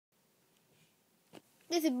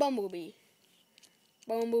This is Bumblebee.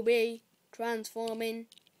 Bumblebee transforming.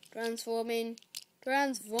 Here's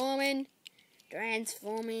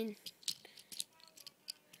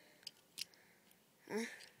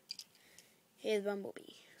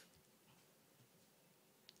Bumblebee.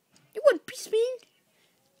 You want peace, man?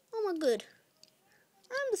 Oh my god.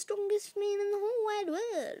 I'm the strongest man in the whole wide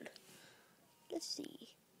world. Let's see.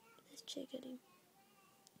 Let's check at him.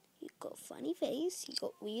 He got a funny face. He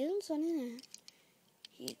got wheels on his head.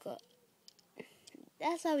 He got...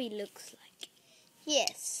 That's how he looks like.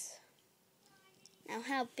 Yes. Now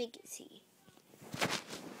how big is he?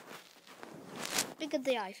 Look at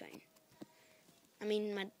the iPhone.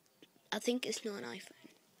 I think it's not an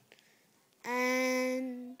iPhone.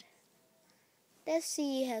 And let's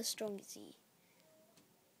see how strong is he.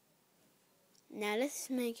 Now let's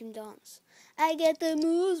make him dance. I get the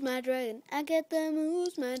moves, my dragon. I get the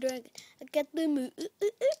moves, my dragon. I get the moves,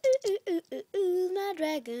 my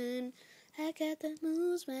dragon. I get the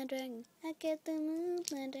moves, my dragon. I get the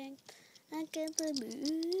moves, my dragon. I get the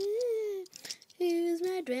moves,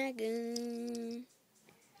 my dragon.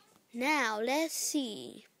 Now let's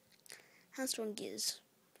see how strong he is.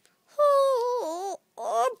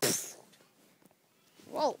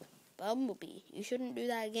 Whoa, Bumblebee, you shouldn't do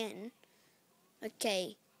that again.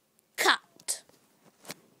 Okay, cut.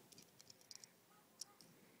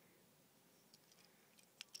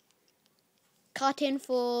 Cut in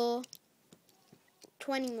for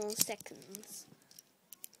 20 more seconds.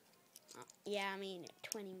 Yeah,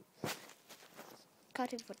 20.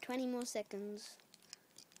 Cut in for 20 more seconds.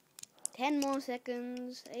 10 more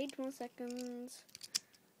seconds. 8 more seconds.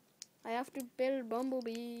 I have to build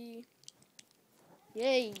Bumblebee.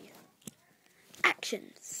 Yay.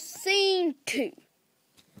 Action. Scene 2.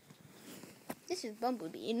 This is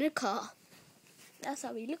Bumblebee in a car. That's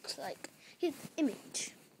how he looks like. His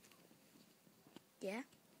image. Yeah.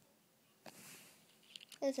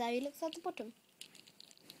 That's how he looks at the bottom.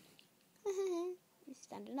 He's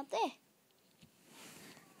standing up there.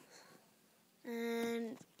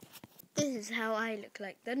 And this is how I look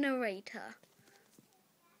like, the narrator.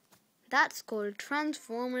 That's called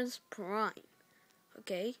Transformers Prime.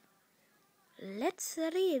 Okay. Let's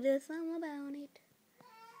read some about it.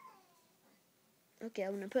 Okay,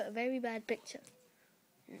 I'm going to put a very bad picture.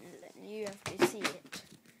 You have to see it.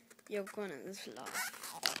 You're going to laugh.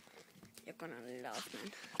 You're going to laugh,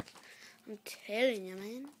 man. I'm telling you,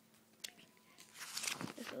 man.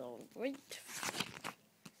 This is all great.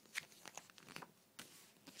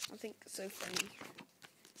 I think it's so funny.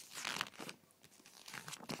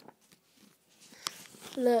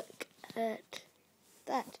 Look at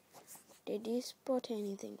that. Did you spot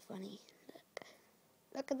anything funny?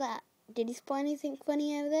 Look at that. Did you spot anything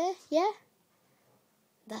funny over there? Yeah?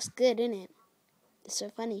 That's good, isn't it? It's so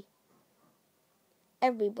funny.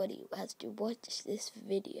 Everybody has to watch this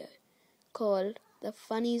video called The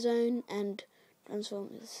Funny Zone and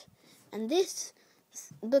Transformers. And this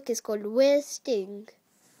book is called Where's Sting?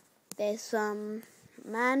 There's some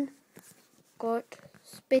man got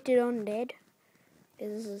spitted on dead.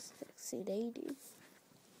 There's a sexy lady.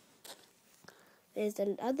 There's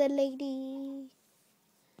another lady.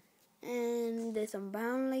 And there's some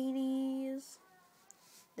brown ladies.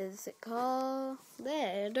 There's a car.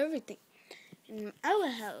 There's everything. And our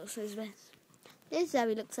house is best. This is how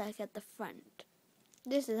he looks like at the front.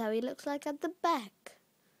 This is how he looks like at the back.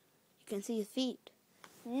 You can see his feet.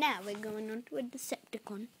 Now we're going on to a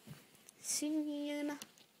Decepticon. Scene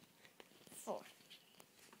 4.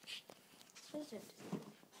 What is it?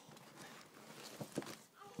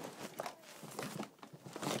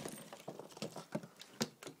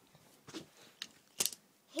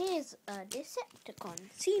 Here's a Decepticon.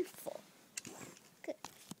 Scene 4. Good.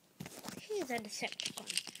 Here's a Decepticon.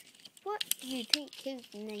 What do you think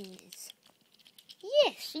his name is?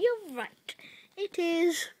 Yes, you're right. It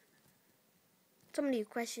is... Somebody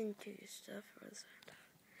questioned you stuff or that.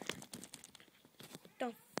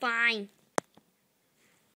 Oh, fine.